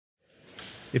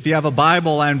If you have a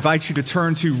Bible, I invite you to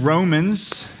turn to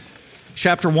Romans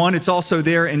chapter 1. It's also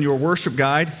there in your worship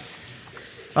guide.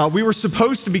 We were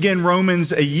supposed to begin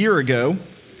Romans a year ago,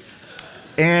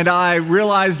 and I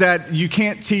realized that you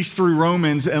can't teach through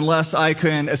Romans unless I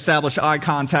can establish eye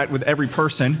contact with every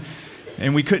person,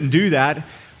 and we couldn't do that.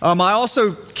 I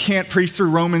also can't preach through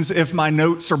Romans if my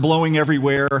notes are blowing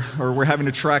everywhere, or we're having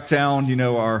to track down,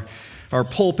 our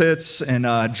pulpits and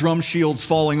drum shields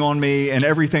falling on me and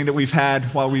everything that we've had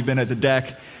while we've been at the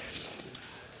deck.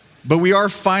 But we are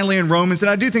finally in Romans, and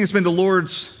I do think it's been the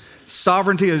Lord's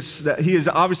sovereignty is that He has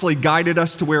obviously guided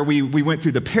us to where we went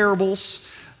through the parables.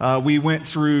 We went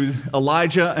through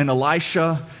Elijah and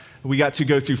Elisha. We got to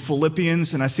go through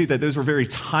Philippians, and I see that those were very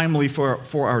timely for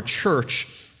our church.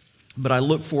 But I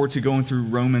look forward to going through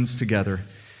Romans together.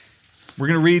 We're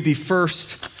going to read the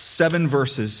first 7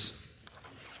 verses.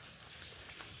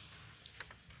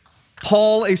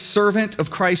 Paul, a servant of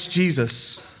Christ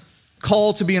Jesus,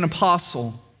 called to be an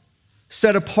apostle,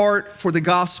 set apart for the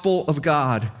gospel of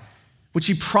God, which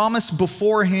He promised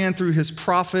beforehand through His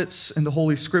prophets in the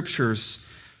Holy Scriptures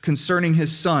concerning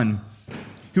His Son,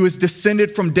 who was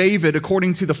descended from David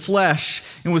according to the flesh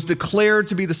and was declared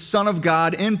to be the Son of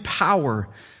God in power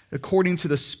according to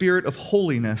the Spirit of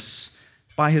holiness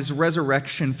by His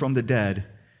resurrection from the dead,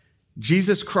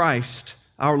 Jesus Christ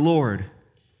our Lord,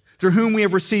 through whom we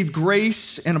have received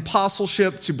grace and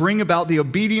apostleship to bring about the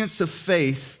obedience of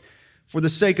faith for the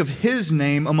sake of His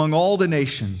name among all the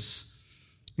nations,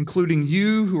 including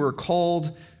you who are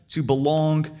called to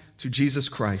belong to Jesus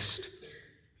Christ.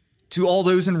 To all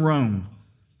those in Rome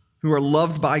who are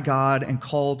loved by God and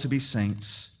called to be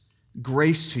saints,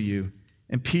 grace to you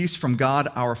and peace from God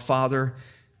our Father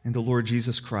and the Lord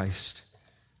Jesus Christ.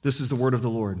 This is the word of the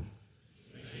Lord.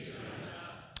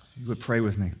 You would pray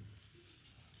with me.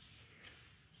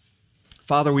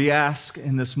 Father, we ask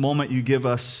in this moment you give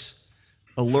us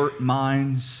alert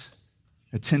minds,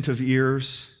 attentive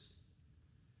ears,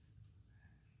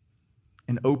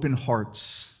 and open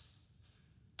hearts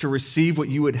to receive what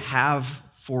you would have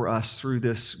for us through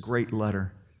this great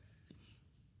letter.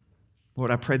 Lord,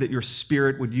 I pray that your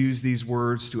Spirit would use these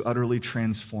words to utterly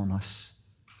transform us.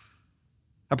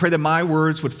 I pray that my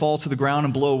words would fall to the ground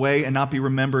and blow away and not be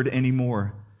remembered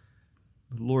anymore.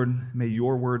 Lord, may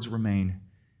your words remain.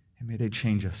 And may they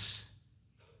change us.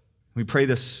 We pray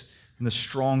this in the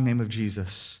strong name of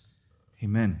Jesus.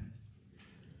 Amen.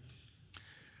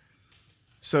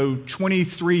 So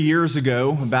 23 years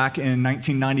ago, back in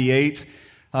 1998,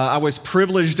 I was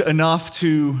privileged enough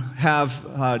to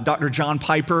have Dr. John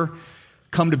Piper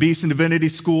come to Beeson Divinity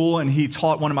School, and he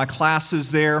taught one of my classes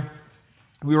there.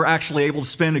 We were actually able to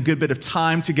spend a good bit of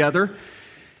time together.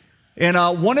 And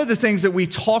one of the things that we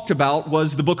talked about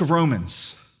was the book of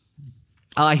Romans.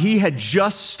 He had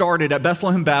just started at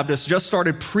Bethlehem Baptist, just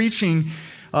started preaching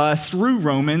through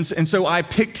Romans, and so I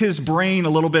picked his brain a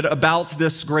little bit about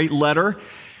this great letter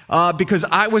because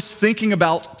I was thinking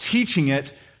about teaching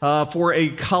it for a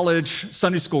college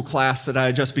Sunday school class that I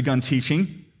had just begun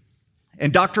teaching.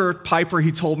 And Dr. Piper,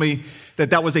 he told me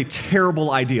that was a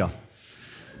terrible idea.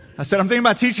 I said, I'm thinking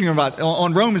about teaching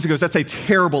on Romans. He goes, that's a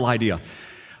terrible idea.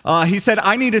 He said,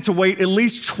 I needed to wait at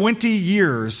least 20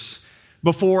 years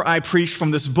before I preached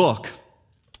from this book.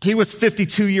 He was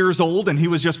 52 years old, and he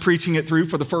was just preaching it through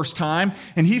for the first time.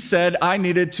 And he said, I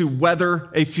needed to weather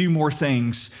a few more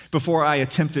things before I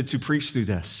attempted to preach through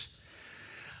this.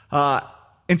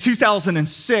 In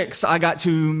 2006, I got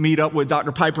to meet up with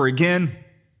Dr. Piper again.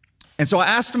 And so I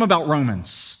asked him about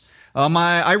Romans.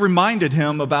 I reminded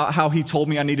him about how he told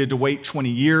me I needed to wait 20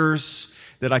 years,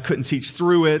 that I couldn't teach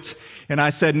through it. And I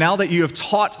said, now that you have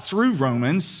taught through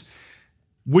Romans,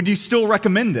 would you still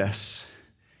recommend this?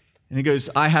 And he goes,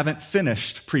 I haven't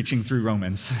finished preaching through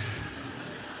Romans.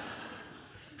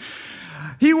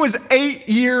 He was 8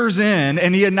 years in,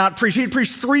 and he had not preached. He had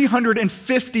preached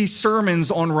 350 sermons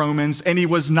on Romans, and he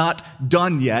was not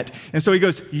done yet. And so he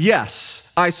goes,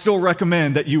 yes, I still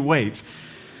recommend that you wait.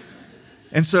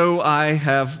 And so I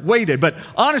have waited. But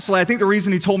honestly, I think the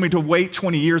reason he told me to wait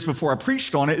 20 years before I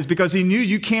preached on it is because he knew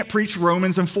you can't preach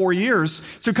Romans in 4 years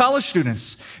to college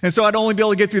students. And so I'd only be able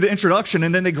to get through the introduction,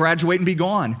 and then they graduate and be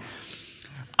gone.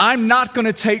 I'm not going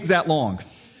to take that long.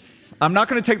 I'm not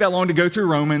going to take that long to go through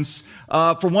Romans.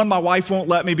 For one, my wife won't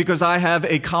let me because I have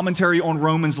a commentary on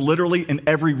Romans literally in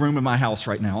every room in my house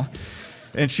right now.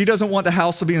 And she doesn't want the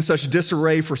house to be in such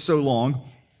disarray for so long.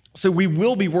 So we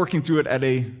will be working through it at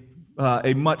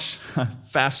a much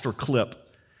faster clip.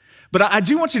 But I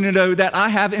do want you to know that I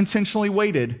have intentionally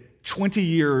waited 20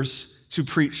 years to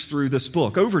preach through this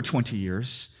book, over 20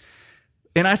 years.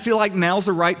 And I feel like now's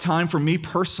the right time for me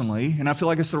personally, and I feel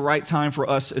like it's the right time for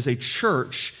us as a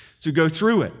church to go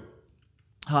through it.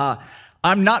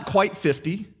 I'm not quite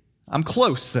 50. I'm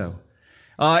close, though.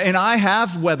 And I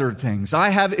have weathered things. I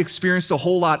have experienced a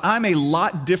whole lot. I'm a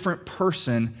lot different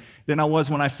person than I was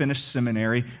when I finished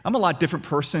seminary. I'm a lot different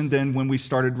person than when we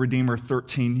started Redeemer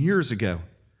 13 years ago.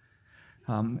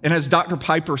 And as Dr.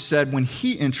 Piper said when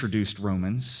he introduced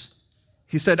Romans,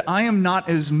 he said, "I am not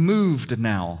as moved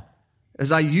now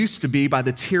as I used to be by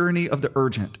the tyranny of the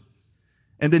urgent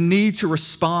and the need to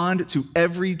respond to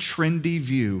every trendy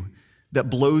view that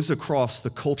blows across the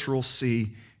cultural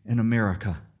sea in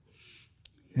America."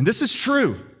 And this is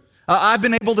true. I've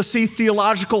been able to see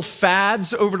theological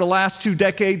fads over the last 2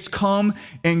 decades come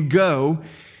and go,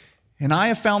 and I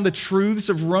have found the truths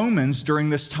of Romans during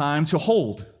this time to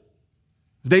hold.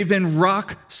 They've been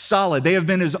rock solid. They have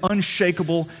been as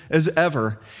unshakable as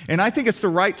ever. And I think it's the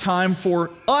right time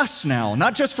for us now,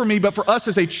 not just for me, but for us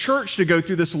as a church to go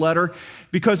through this letter,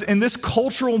 because in this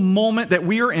cultural moment that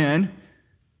we are in,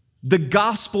 the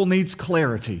gospel needs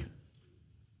clarity.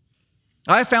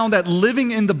 I found that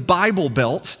living in the Bible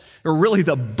Belt, or really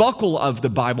the buckle of the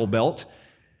Bible Belt,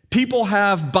 people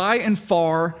have by and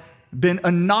far been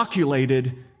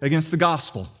inoculated against the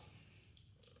gospel.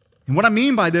 And what I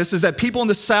mean by this is that people in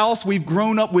the South, we've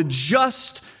grown up with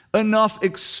just enough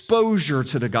exposure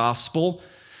to the gospel.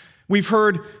 We've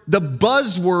heard the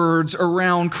buzzwords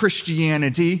around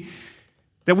Christianity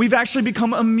that we've actually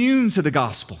become immune to the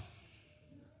gospel.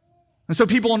 And so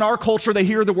people in our culture, they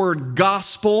hear the word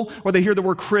gospel or they hear the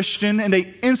word Christian and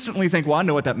they instantly think, well, I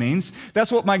know what that means.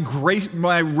 That's what my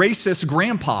racist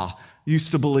grandpa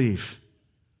used to believe.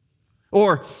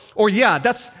 Or yeah,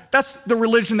 that's the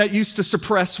religion that used to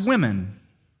suppress women.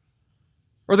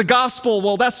 Or the gospel,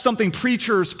 well, that's something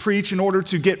preachers preach in order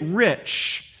to get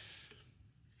rich.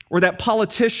 Or that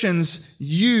politicians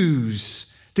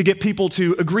use to get people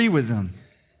to agree with them.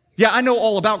 Yeah, I know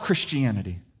all about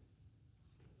Christianity.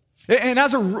 And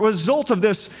as a result of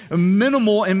this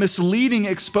minimal and misleading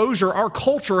exposure, our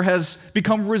culture has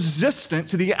become resistant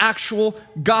to the actual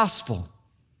gospel.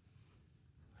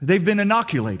 They've been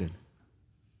inoculated.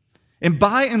 And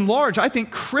by and large, I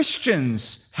think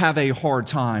Christians have a hard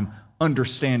time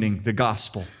understanding the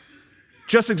gospel.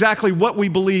 Just exactly what we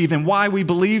believe and why we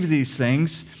believe these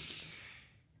things.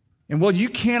 And well, you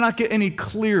cannot get any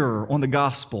clearer on the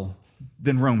gospel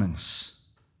than Romans.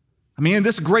 I mean, in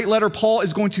this great letter, Paul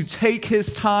is going to take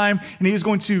his time and he is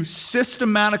going to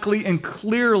systematically and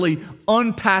clearly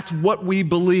unpack what we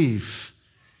believe.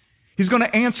 He's going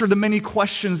to answer the many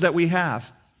questions that we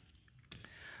have.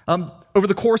 Over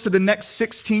the course of the next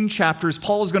 16 chapters,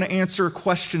 Paul is going to answer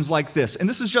questions like this, and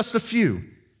this is just a few.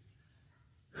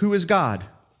 Who is God?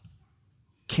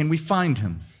 Can we find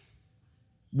him?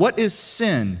 What is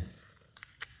sin?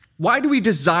 Why do we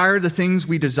desire the things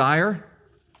we desire?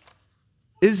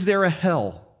 Is there a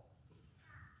hell?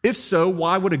 If so,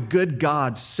 why would a good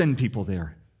God send people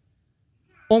there?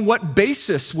 On what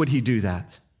basis would he do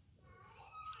that?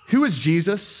 Who is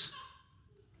Jesus?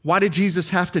 Why did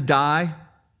Jesus have to die?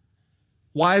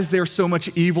 Why is there so much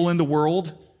evil in the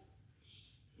world?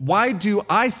 Why do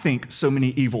I think so many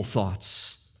evil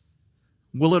thoughts?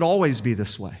 Will it always be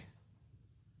this way?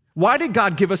 Why did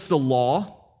God give us the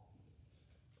law?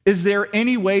 Is there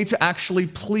any way to actually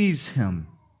please him?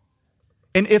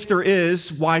 And if there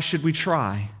is, why should we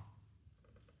try?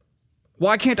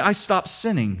 Why can't I stop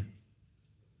sinning?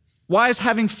 Why is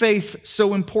having faith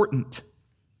so important?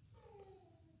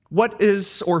 What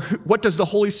does the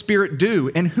Holy Spirit do,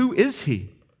 and who is he?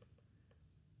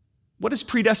 What is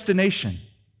predestination?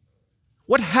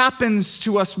 What happens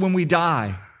to us when we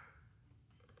die?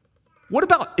 What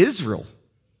about Israel?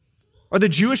 Are the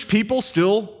Jewish people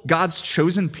still God's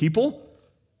chosen people?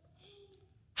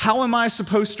 How am I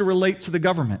supposed to relate to the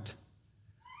government?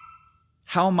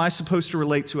 How am I supposed to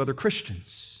relate to other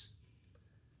Christians?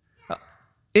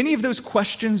 Any of those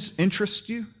questions interest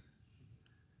you?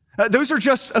 Those are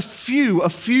just a few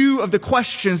of the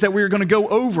questions that we're going to go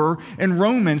over in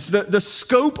Romans. The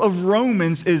scope of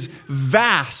Romans is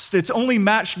vast. It's only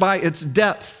matched by its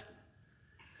depth.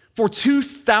 For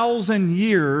 2,000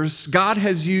 years, God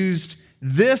has used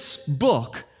this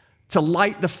book to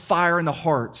light the fire in the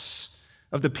hearts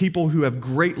of the people who have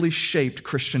greatly shaped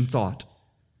Christian thought.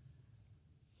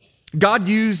 God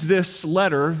used this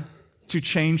letter to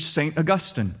change St.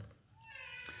 Augustine.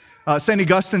 St.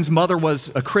 Augustine's mother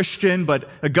was a Christian, but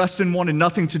Augustine wanted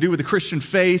nothing to do with the Christian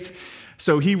faith.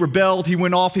 So he rebelled, he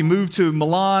went off, he moved to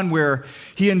Milan where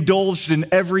he indulged in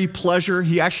every pleasure.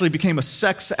 He actually became a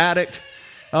sex addict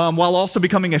while also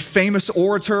becoming a famous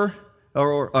orator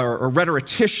or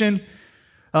rhetorician.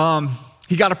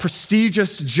 He got a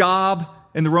prestigious job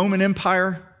in the Roman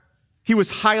Empire. He was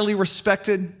highly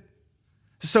respected.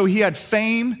 So he had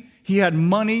fame, he had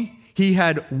money, he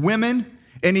had women,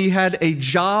 and he had a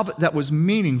job that was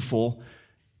meaningful,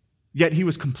 yet he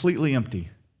was completely empty.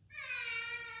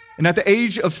 And at the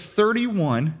age of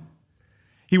 31,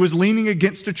 he was leaning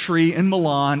against a tree in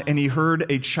Milan, and he heard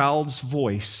a child's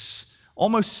voice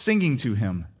almost singing to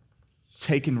him,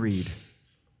 "Take and read.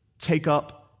 Take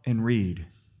up and read."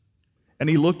 And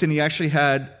he looked, and he actually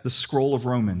had the scroll of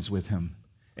Romans with him.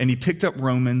 And he picked up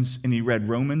Romans, and he read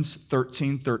Romans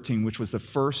 13:13, which was the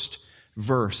first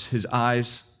verse his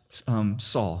eyes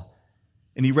saw.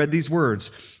 And he read these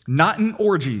words, "Not in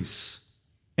orgies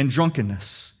and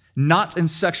drunkenness, not in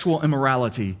sexual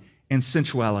immorality and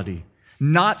sensuality,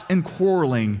 not in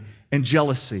quarreling and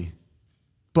jealousy,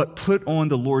 but put on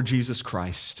the Lord Jesus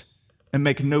Christ and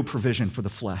make no provision for the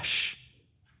flesh."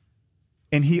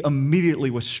 And he immediately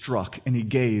was struck, and he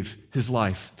gave his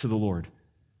life to the Lord.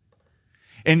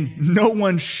 And no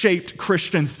one shaped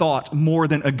Christian thought more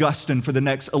than Augustine for the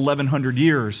next 1100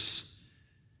 years.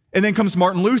 And then comes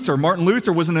Martin Luther. Martin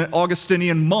Luther was an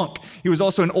Augustinian monk. He was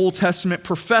also an Old Testament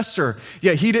professor,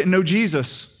 yet he didn't know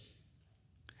Jesus.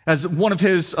 As one of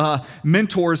his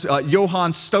mentors,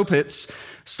 Johann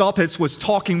Staupitz, was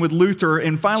talking with Luther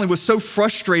and finally was so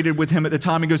frustrated with him at the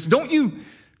time, he goes, Don't you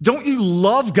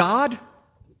love God?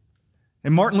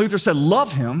 And Martin Luther said,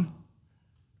 "Love him?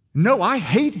 No, I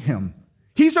hate him.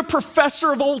 He's a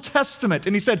professor of Old Testament."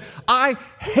 And he said, "I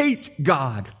hate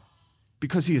God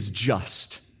because he is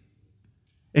just.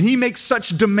 And he makes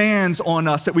such demands on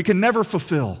us that we can never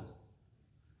fulfill."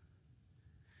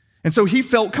 And so he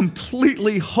felt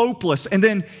completely hopeless. And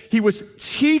then he was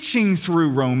teaching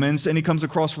through Romans, and he comes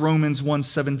across Romans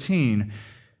 1:17,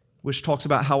 which talks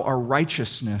about how our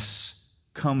righteousness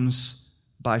comes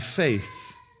by faith.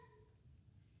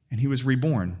 And he was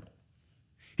reborn.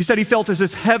 He said he felt as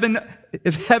if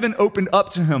heaven opened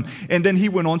up to him. And then he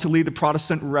went on to lead the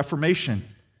Protestant Reformation.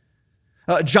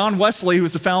 John Wesley, who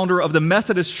was the founder of the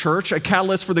Methodist Church, a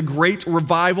catalyst for the great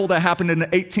revival that happened in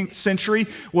the 18th century,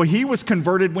 well, he was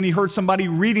converted when he heard somebody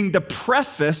reading the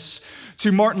preface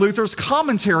to Martin Luther's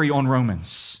commentary on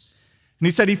Romans. And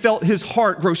he said he felt his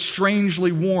heart grow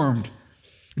strangely warmed.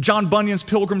 John Bunyan's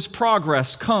Pilgrim's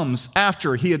Progress comes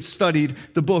after he had studied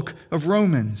the book of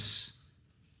Romans.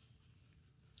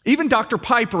 Even Dr.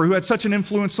 Piper, who had such an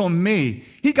influence on me,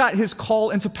 he got his call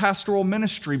into pastoral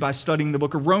ministry by studying the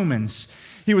book of Romans.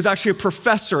 He was actually a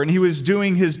professor, and he was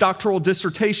doing his doctoral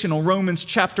dissertation on Romans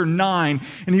chapter 9,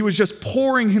 and he was just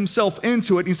pouring himself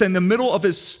into it. He said in the middle of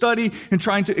his study and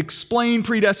trying to explain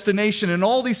predestination and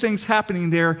all these things happening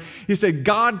there, he said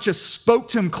God just spoke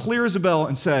to him clear as a bell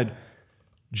and said,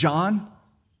 "John,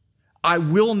 I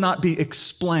will not be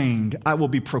explained, I will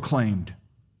be proclaimed."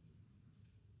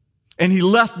 And he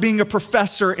left being a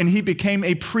professor and he became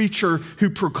a preacher who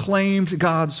proclaimed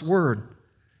God's word.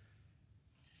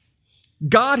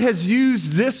 God has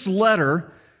used this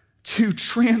letter to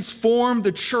transform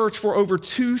the church for over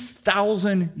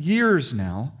 2,000 years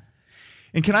now.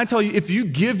 And can I tell you, if you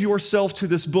give yourself to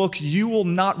this book, you will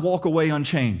not walk away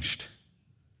unchanged.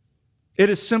 It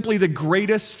is simply the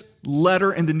greatest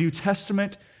letter in the New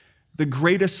Testament, the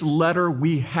greatest letter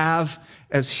we have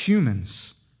as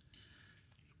humans.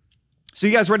 So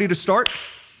you guys ready to start?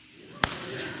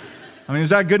 I mean, is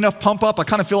that good enough pump up? I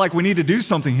kind of feel like we need to do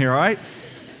something here, all right?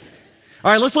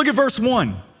 All right, let's look at verse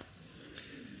 1.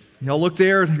 Y'all look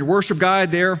there, your worship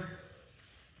guide there.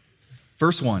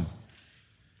 Verse 1.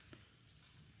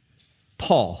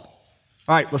 Paul.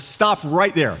 All right, let's stop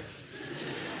right there.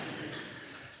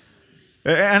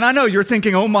 And I know you're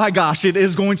thinking, oh my gosh, it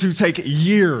is going to take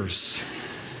years.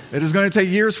 It is going to take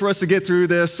years for us to get through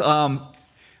this.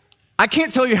 I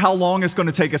can't tell you how long it's going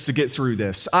to take us to get through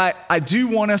this. I do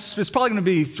want us, it's probably going to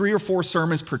be 3 or 4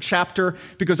 sermons per chapter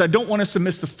because I don't want us to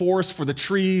miss the forest for the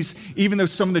trees, even though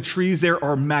some of the trees there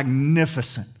are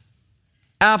magnificent.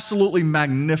 Absolutely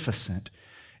magnificent.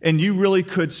 And you really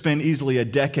could spend easily a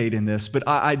decade in this, but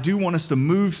I do want us to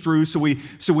move through so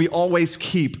we always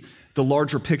keep the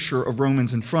larger picture of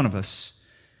Romans in front of us.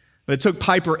 But it took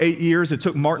Piper 8 years. It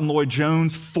took Martin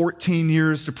Lloyd-Jones 14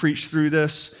 years to preach through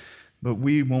this, but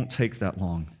we won't take that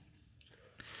long.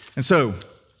 And so,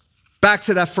 back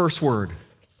to that first word,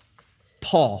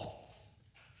 Paul.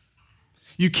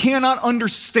 You cannot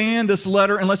understand this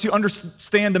letter unless you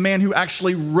understand the man who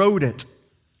actually wrote it.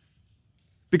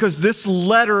 Because this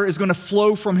letter is going to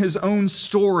flow from his own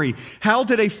story. How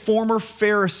did a former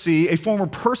Pharisee, a former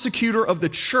persecutor of the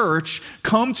church,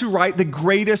 come to write the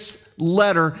greatest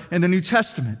letter in the New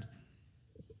Testament?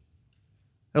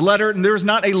 A letter, and there's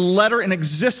not a letter in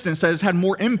existence that has had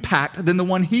more impact than the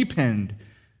one he penned.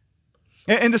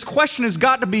 And this question has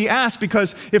got to be asked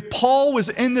because if Paul was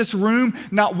in this room,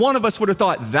 not one of us would have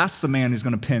thought, that's the man who's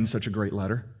going to pen such a great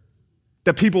letter,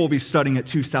 that people will be studying it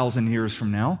 2,000 years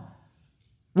from now.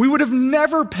 We would have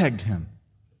never pegged him.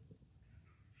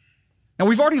 Now,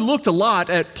 we've already looked a lot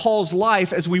at Paul's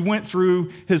life as we went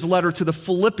through his letter to the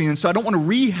Philippians, so I don't want to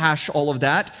rehash all of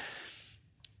that.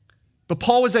 But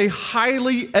Paul was a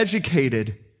highly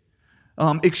educated,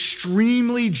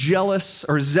 extremely jealous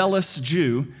or zealous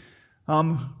Jew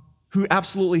who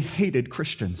absolutely hated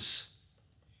Christians.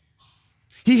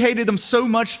 He hated them so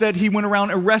much that he went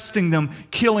around arresting them,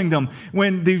 killing them.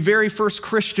 When the very first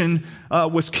Christian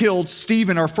was killed,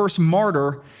 Stephen, our first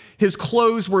martyr, his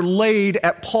clothes were laid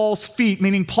at Paul's feet,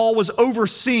 meaning Paul was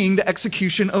overseeing the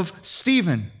execution of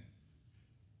Stephen.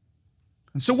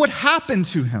 And so what happened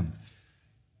to him?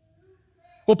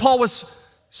 Well, Paul was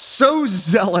so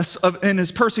zealous in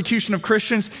his persecution of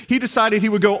Christians, he decided he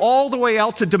would go all the way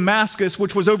out to Damascus,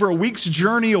 which was over a week's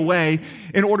journey away,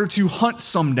 in order to hunt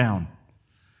some down.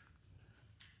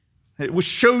 Which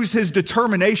shows his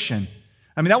determination.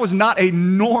 I mean, that was not a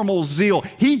normal zeal.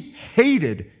 He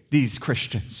hated these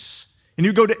Christians. And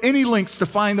he'd go to any lengths to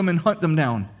find them and hunt them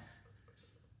down.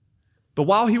 But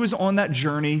while he was on that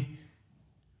journey,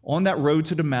 on that road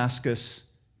to Damascus,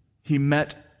 he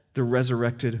met the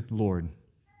resurrected Lord.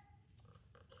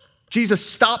 Jesus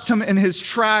stopped him in his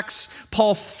tracks.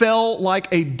 Paul fell like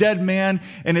a dead man,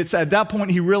 and it's at that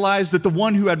point he realized that the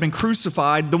one who had been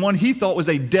crucified, the one he thought was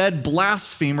a dead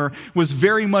blasphemer, was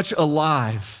very much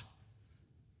alive.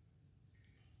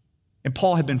 And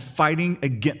Paul had been fighting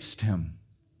against him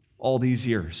all these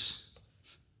years.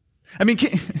 I mean,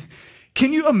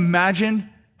 can you imagine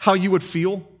how you would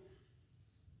feel?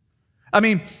 I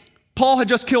mean, Paul had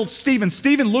just killed Stephen.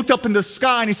 Stephen looked up in the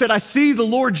sky and he said, I see the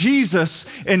Lord Jesus.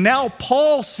 And now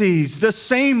Paul sees the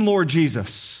same Lord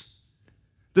Jesus.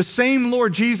 The same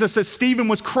Lord Jesus that Stephen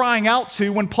was crying out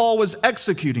to when Paul was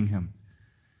executing him.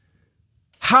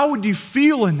 How would you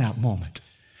feel in that moment?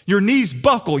 Your knees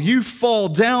buckle. You fall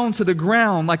down to the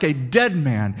ground like a dead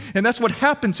man. And that's what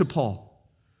happened to Paul.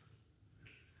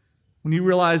 When you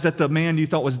realize that the man you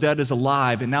thought was dead is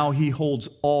alive and now he holds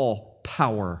all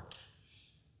power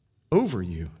over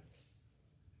you.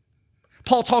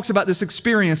 Paul talks about this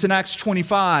experience in Acts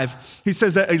 25. He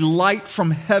says that a light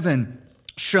from heaven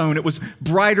shone. It was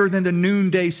brighter than the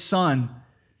noonday sun.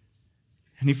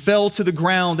 And he fell to the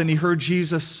ground and he heard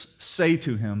Jesus say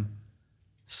to him,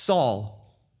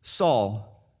 Saul,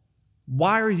 Saul,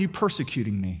 why are you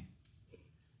persecuting me?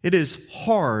 It is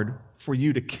hard for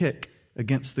you to kick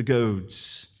against the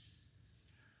goads.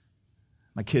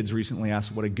 My kids recently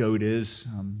asked what a goad is.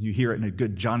 You hear it in a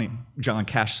good John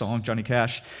Cash song, Johnny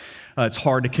Cash. It's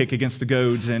hard to kick against the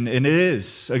goads, and it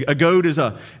is. A goad is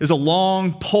a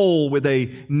long pole with a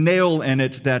nail in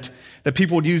it that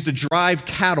people would use to drive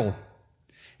cattle.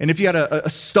 And if you had a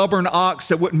stubborn ox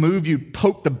that wouldn't move, you'd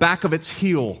poke the back of its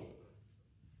heel.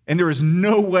 And there is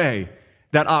no way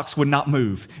that ox would not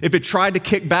move. If it tried to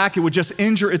kick back, it would just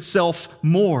injure itself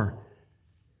more.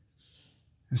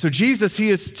 And so Jesus, he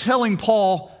is telling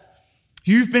Paul,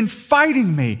 you've been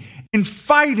fighting me and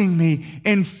fighting me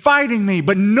and fighting me,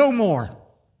 but no more.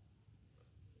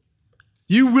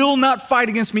 You will not fight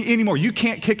against me anymore. You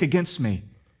can't kick against me.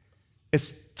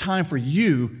 It's time for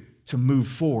you to move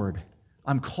forward.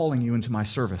 I'm calling you into my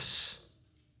service.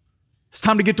 It's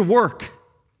time to get to work.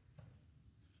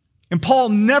 And Paul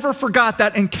never forgot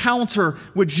that encounter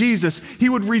with Jesus. He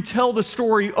would retell the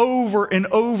story over and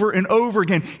over and over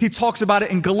again. He talks about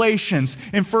it in Galatians,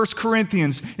 in 1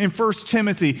 Corinthians, in 1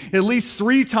 Timothy. At least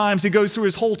 3 times he goes through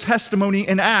his whole testimony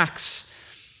in Acts.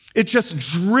 It just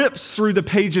drips through the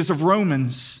pages of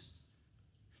Romans.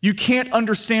 You can't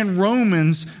understand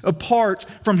Romans apart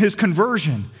from his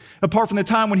conversion, apart from the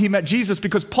time when he met Jesus,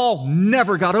 because Paul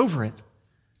never got over it.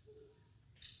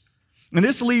 And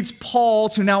this leads Paul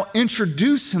to now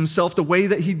introduce himself the way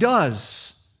that he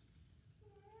does.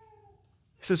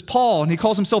 He says, Paul, and he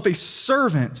calls himself a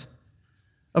servant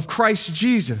of Christ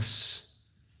Jesus.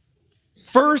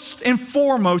 First and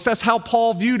foremost, that's how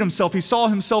Paul viewed himself. He saw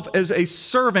himself as a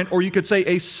servant, or you could say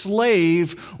a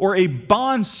slave or a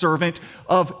bondservant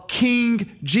of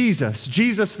King Jesus,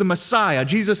 Jesus the Messiah,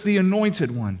 Jesus the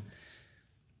Anointed One.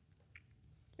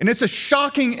 And it's a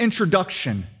shocking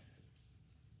introduction,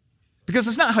 because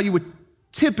it's not how you would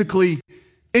typically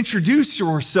introduce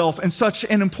yourself in such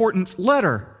an important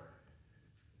letter.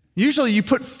 Usually you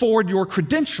put forward your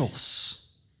credentials.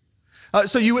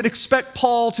 So you would expect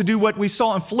Paul to do what we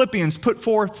saw in Philippians, put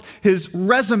forth his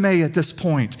resume at this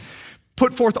point,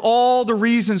 put forth all the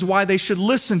reasons why they should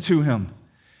listen to him.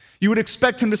 You would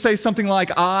expect him to say something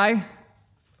like, I,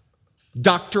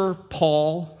 Dr.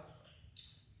 Paul,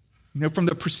 from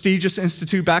the prestigious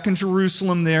institute back in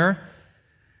Jerusalem there.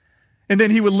 And then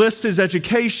he would list his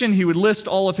education. He would list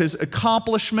all of his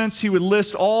accomplishments. He would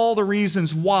list all the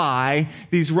reasons why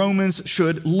these Romans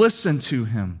should listen to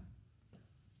him.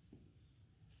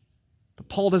 But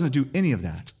Paul doesn't do any of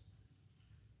that.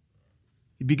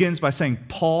 He begins by saying,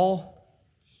 Paul,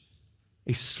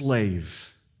 a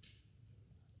slave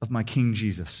of my King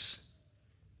Jesus.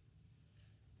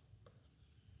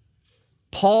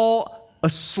 Paul, a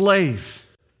slave.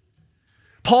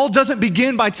 Paul doesn't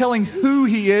begin by telling who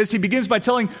he is. He begins by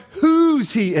telling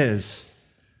whose he is.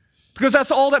 Because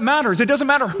that's all that matters. It doesn't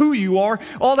matter who you are.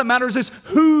 All that matters is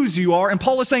whose you are. And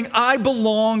Paul is saying, I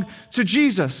belong to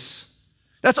Jesus.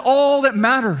 That's all that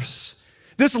matters.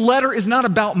 This letter is not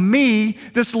about me.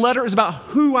 This letter is about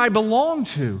who I belong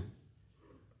to.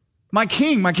 My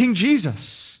King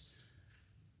Jesus.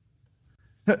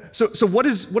 So what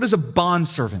is a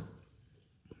bondservant?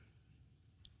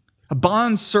 A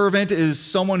bondservant is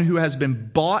someone who has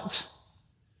been bought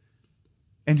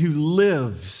and who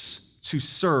lives to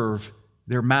serve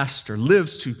their master,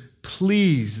 lives to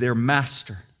please their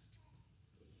master.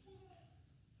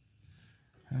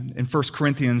 And in 1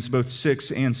 Corinthians, both 6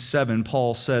 and 7,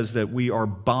 Paul says that we are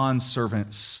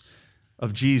bondservants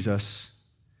of Jesus.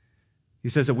 He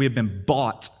says that we have been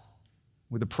bought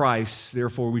with a price,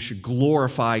 therefore we should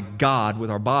glorify God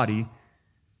with our body.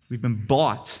 We've been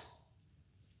bought.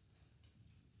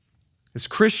 As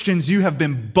Christians, you have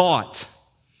been bought.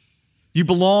 You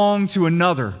belong to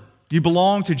another. You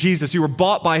belong to Jesus. You were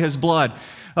bought by his blood.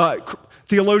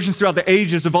 Theologians throughout the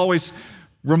ages have always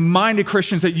reminded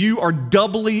Christians that you are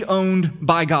doubly owned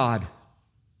by God.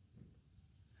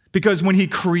 Because when he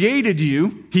created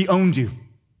you, he owned you.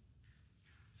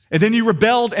 And then you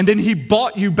rebelled, and then he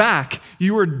bought you back.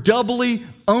 You are doubly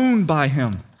owned by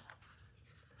him.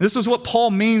 This is what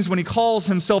Paul means when he calls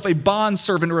himself a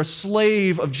bondservant or a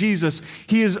slave of Jesus.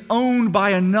 He is owned by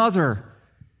another.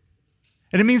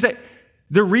 And it means that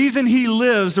the reason he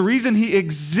lives, the reason he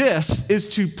exists, is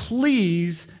to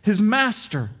please his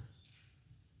master.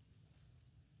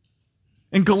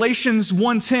 In Galatians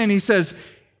 1:10, he says,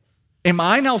 am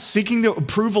I now seeking the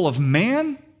approval of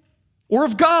man or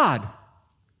of God?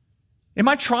 Am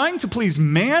I trying to please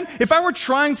man? If I were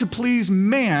trying to please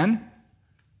man,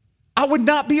 I would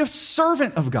not be a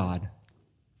servant of God.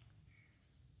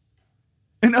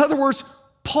 In other words,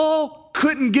 Paul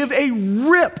couldn't give a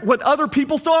rip what other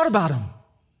people thought about him.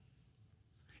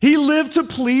 He lived to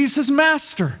please his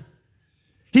master.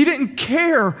 He didn't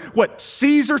care what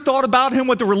Caesar thought about him,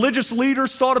 what the religious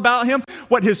leaders thought about him,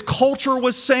 what his culture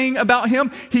was saying about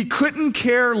him. He couldn't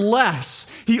care less.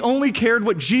 He only cared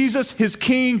what Jesus, his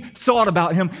king, thought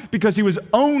about him because he was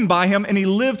owned by him and he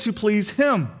lived to please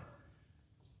him.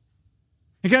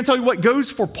 And can I tell you what goes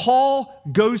for Paul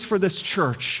goes for this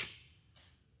church.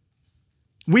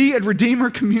 We at Redeemer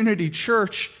Community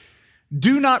Church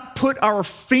do not put our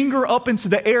finger up into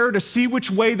the air to see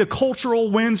which way the cultural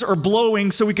winds are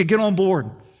blowing so we could get on board.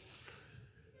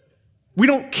 We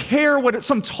don't care what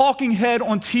some talking head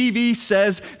on TV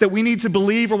says that we need to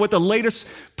believe or what the latest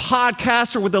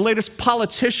podcast or what the latest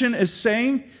politician is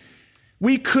saying.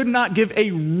 We could not give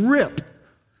a rip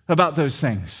about those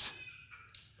things.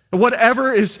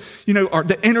 Whatever is, or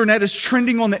the internet is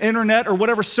trending on the internet or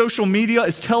whatever social media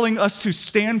is telling us to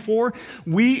stand for,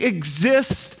 we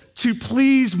exist to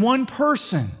please one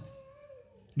person,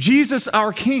 Jesus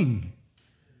our King.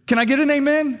 Can I get an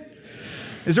amen? Amen.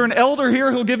 Is there an elder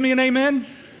here who'll give me an amen?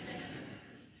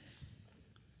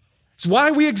 It's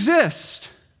why we exist.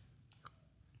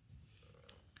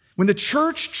 When the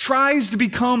church tries to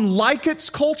become like its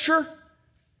culture,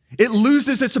 it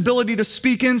loses its ability to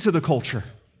speak into the culture.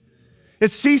 It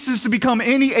ceases to become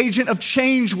any agent of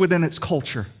change within its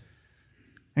culture.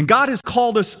 And God has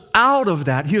called us out of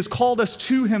that. He has called us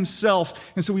to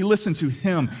himself, and so we listen to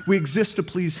him. We exist to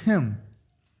please him.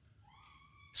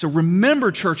 So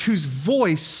remember, church, whose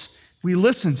voice we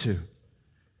listen to. All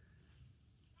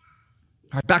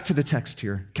right, back to the text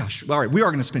here. Gosh, all right, we are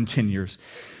going to spend 10 years.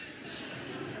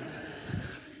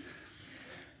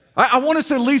 I want us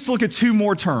to at least look at two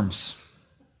more terms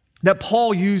that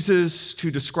Paul uses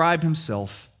to describe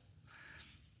himself.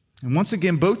 And once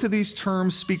again, both of these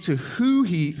terms speak to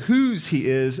whose he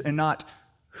is and not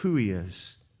who he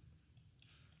is.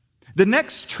 The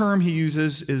next term he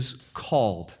uses is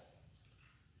called.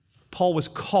 Paul was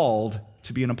called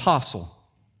to be an apostle.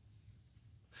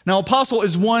 Now, apostle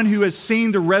is one who has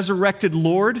seen the resurrected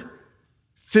Lord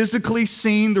physically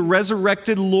seen the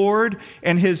resurrected Lord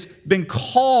and has been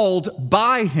called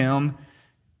by him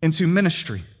into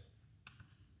ministry.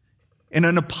 And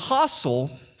an apostle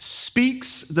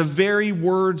speaks the very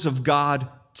words of God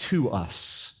to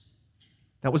us.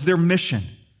 That was their mission,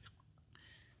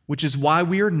 which is why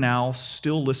we are now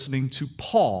still listening to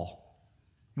Paul.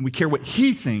 And we care what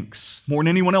he thinks more than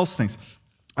anyone else thinks.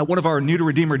 At one of our New to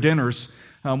Redeemer dinners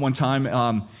one time,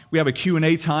 we have a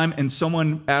Q&A time, and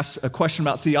someone asked a question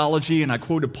about theology, and I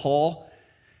quoted Paul.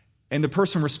 And the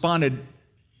person responded,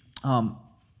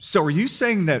 so are you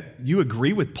saying that you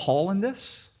agree with Paul in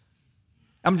this?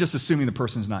 I'm just assuming the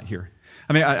person's not here.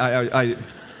 I mean,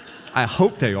 I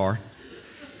hope they are.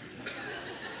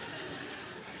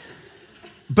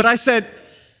 But I said,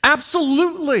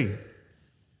 absolutely.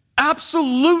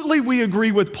 Absolutely we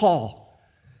agree with Paul.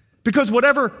 Because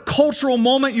whatever cultural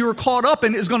moment you were caught up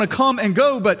in is going to come and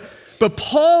go, but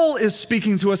Paul is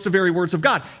speaking to us the very words of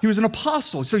God. He was an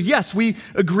apostle. So yes, we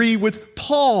agree with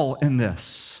Paul in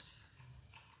this.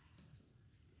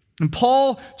 And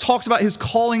Paul talks about his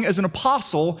calling as an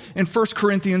apostle in 1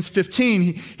 Corinthians 15.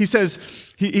 He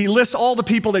says, he lists all the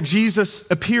people that Jesus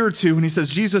appeared to, and he says,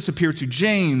 Jesus appeared to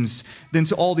James, then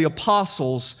to all the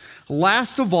apostles.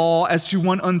 Last of all, as to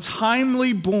one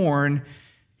untimely born,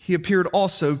 he appeared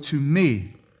also to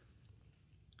me.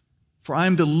 For I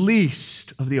am the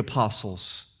least of the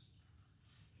apostles,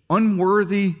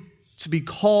 unworthy to be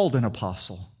called an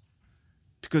apostle,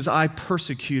 because I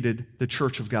persecuted the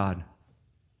church of God.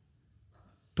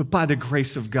 But by the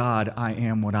grace of God, I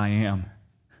am what I am.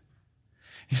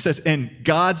 He says, and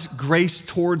God's grace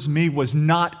towards me was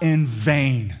not in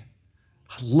vain.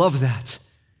 I love that.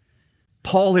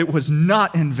 Paul, it was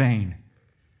not in vain.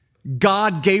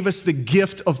 God gave us the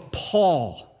gift of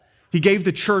Paul. He gave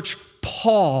the church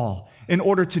Paul in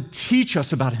order to teach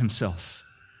us about himself.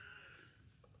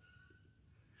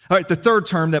 All right, the third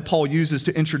term that Paul uses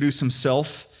to introduce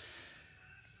himself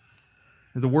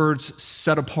are the words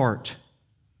set apart.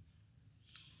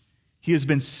 He has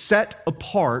been set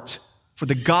apart for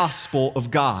the gospel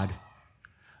of God.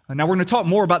 Now, we're going to talk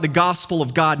more about the gospel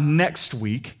of God next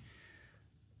week,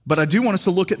 but I do want us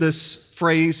to look at this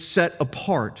phrase, set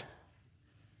apart.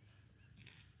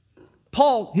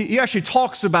 Paul, he actually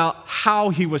talks about how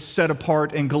he was set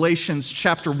apart in Galatians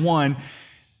chapter 1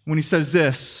 when he says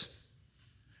this,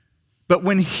 but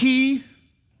when he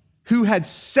who had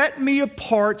set me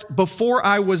apart before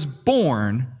I was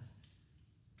born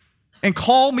and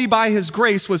called me by his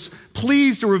grace was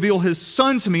pleased to reveal his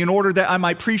son to me in order that I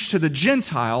might preach to the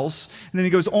Gentiles. And then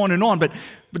he goes on and on. But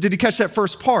did you catch that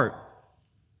first part?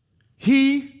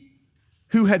 He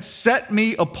who had set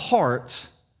me apart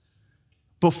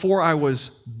before I was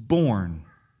born.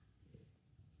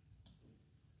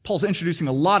 Paul's introducing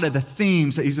a lot of the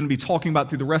themes that he's going to be talking about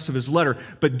through the rest of his letter,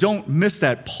 but don't miss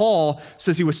that. Paul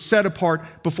says he was set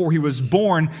apart before he was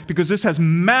born because this has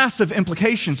massive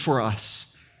implications for us.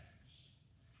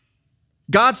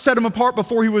 God set him apart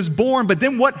before he was born, but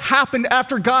then what happened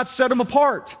after God set him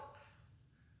apart?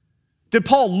 Did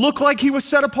Paul look like he was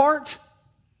set apart?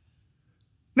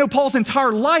 No, Paul's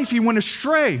entire life he went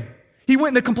astray. He went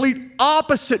in the complete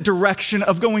opposite direction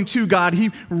of going to God.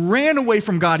 He ran away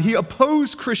from God. He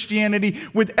opposed Christianity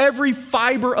with every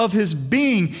fiber of his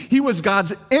being. He was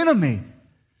God's enemy.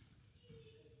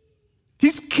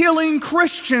 He's killing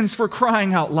Christians for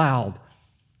crying out loud.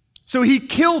 So he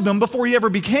killed them before he ever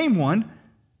became one.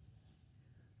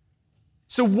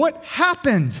 So what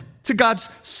happened to God's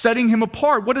setting him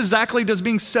apart? What exactly does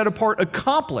being set apart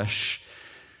accomplish?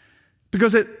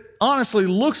 Because it honestly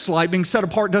looks like being set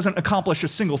apart doesn't accomplish a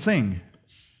single thing.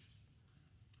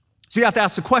 So you have to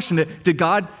ask the question, did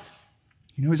God,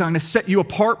 he's going to set you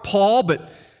apart, Paul, but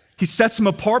he sets him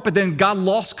apart, but then God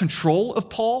lost control of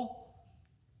Paul?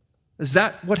 Is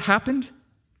that what happened?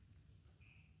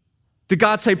 Did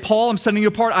God say, Paul, I'm setting you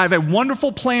apart. I have a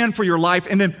wonderful plan for your life.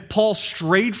 And then Paul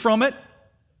strayed from it.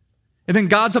 And then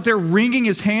God's up there wringing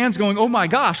his hands going, oh my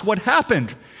gosh, what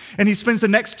happened? And he spends the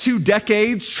next 2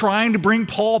 decades trying to bring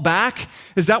Paul back.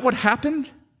 Is that what happened?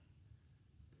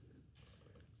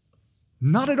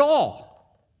 Not at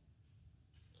all.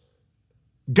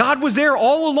 God was there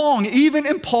all along, even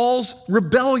in Paul's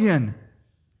rebellion.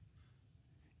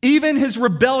 Even his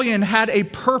rebellion had a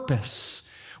purpose,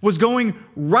 was going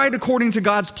right according to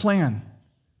God's plan.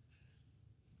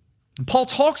 And Paul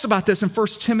talks about this in 1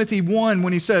 Timothy 1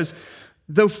 when he says,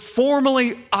 though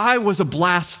formerly I was a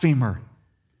blasphemer,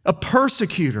 a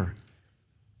persecutor,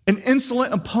 an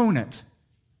insolent opponent,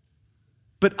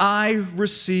 but I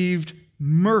received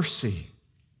mercy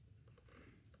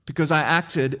because I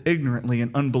acted ignorantly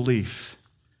in unbelief.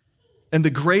 And the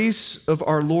grace of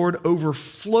our Lord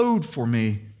overflowed for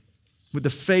me with the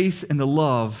faith and the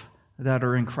love that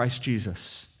are in Christ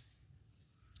Jesus.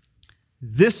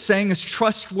 This saying is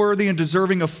trustworthy and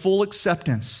deserving of full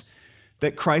acceptance,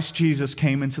 that Christ Jesus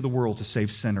came into the world to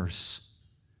save sinners,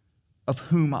 of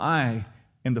whom I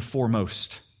am the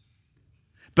foremost.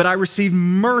 But I receive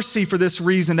mercy for this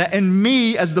reason, that in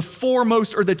me, as the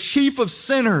foremost or the chief of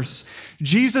sinners,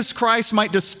 Jesus Christ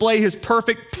might display his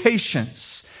perfect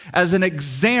patience as an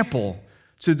example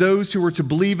to those who were to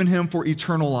believe in him for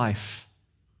eternal life.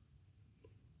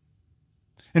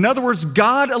 In other words,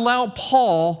 God allowed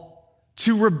Paul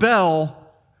to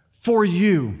rebel for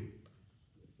you.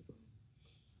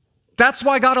 That's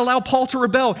why God allowed Paul to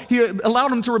rebel. He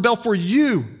allowed him to rebel for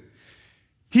you.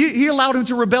 He allowed him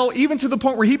to rebel even to the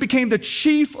point where he became the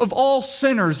chief of all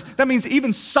sinners. That means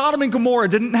even Sodom and Gomorrah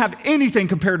didn't have anything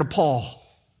compared to Paul.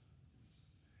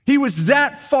 He was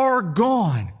that far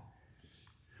gone.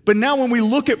 But now when we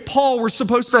look at Paul, we're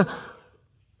supposed to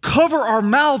cover our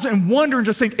mouths and wonder and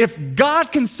just think, if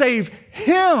God can save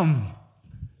him,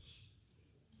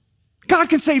 God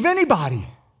can save anybody.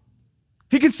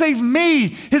 He can save me.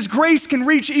 His grace can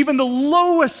reach even the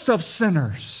lowest of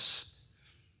sinners.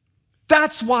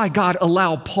 That's why God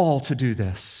allowed Paul to do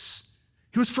this.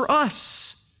 It was for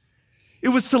us. It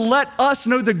was to let us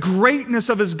know the greatness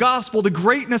of his gospel, the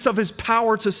greatness of his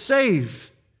power to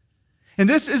save. And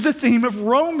this is the theme of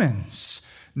Romans.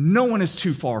 No one is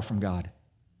too far from God,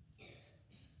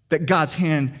 that God's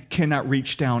hand cannot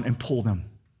reach down and pull them.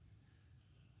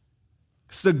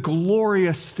 It's the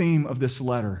glorious theme of this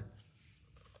letter.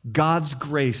 God's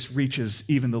grace reaches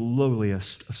even the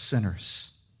lowliest of sinners.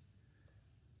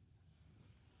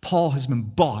 Paul has been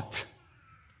bought.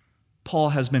 Paul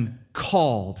has been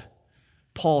called.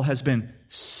 Paul has been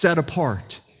set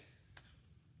apart.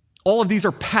 All of these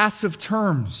are passive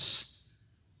terms.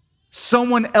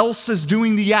 Someone else is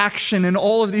doing the action in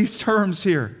all of these terms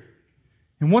here.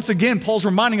 And once again, Paul's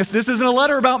reminding us, this isn't a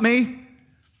letter about me.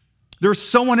 There's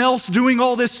someone else doing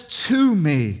all this to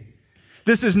me.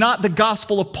 This is not the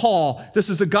gospel of Paul. This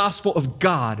is the gospel of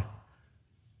God.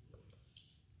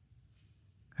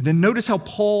 And then notice how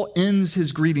Paul ends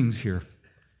his greetings here.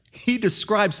 He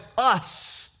describes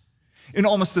us in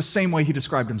almost the same way he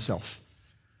described himself.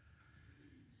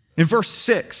 In verse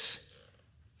 6,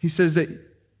 he says that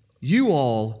you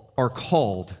all are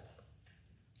called,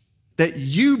 that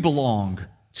you belong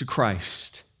to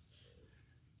Christ.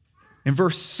 In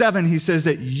verse 7, he says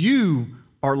that you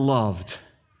are loved.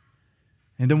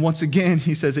 And then once again,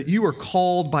 he says that you are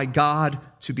called by God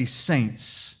to be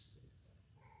saints.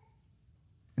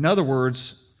 In other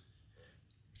words,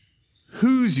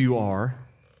 whose you are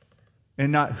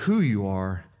and not who you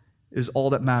are is all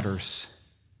that matters.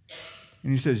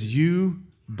 And he says, you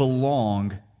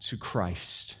belong to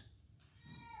Christ.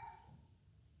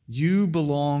 You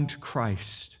belong to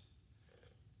Christ.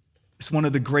 It's one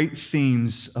of the great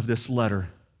themes of this letter.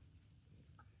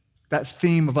 That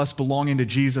theme of us belonging to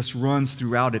Jesus runs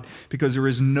throughout it because there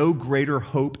is no greater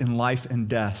hope in life and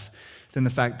death than the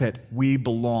fact that we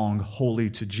belong wholly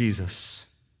to Jesus.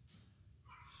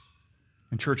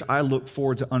 And church, I look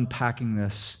forward to unpacking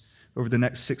this over the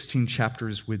next 16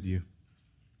 chapters with you.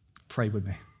 Pray with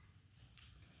me.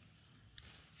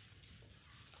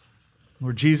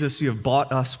 Lord Jesus, you have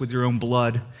bought us with your own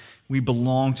blood. We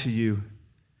belong to you.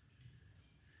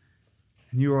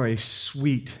 And you are a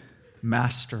sweet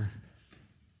master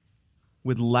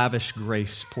with lavish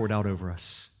grace poured out over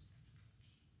us.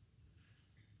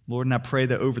 Lord, and I pray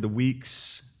that over the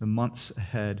weeks, the months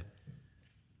ahead,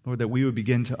 Lord, that we would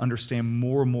begin to understand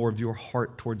more and more of your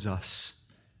heart towards us,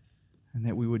 and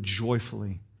that we would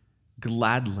joyfully,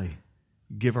 gladly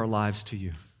give our lives to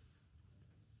you.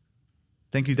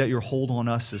 Thank you that your hold on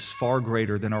us is far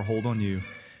greater than our hold on you,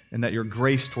 and that your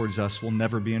grace towards us will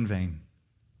never be in vain.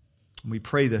 And we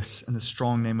pray this in the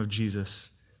strong name of Jesus,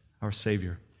 our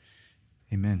Savior.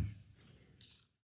 Amen.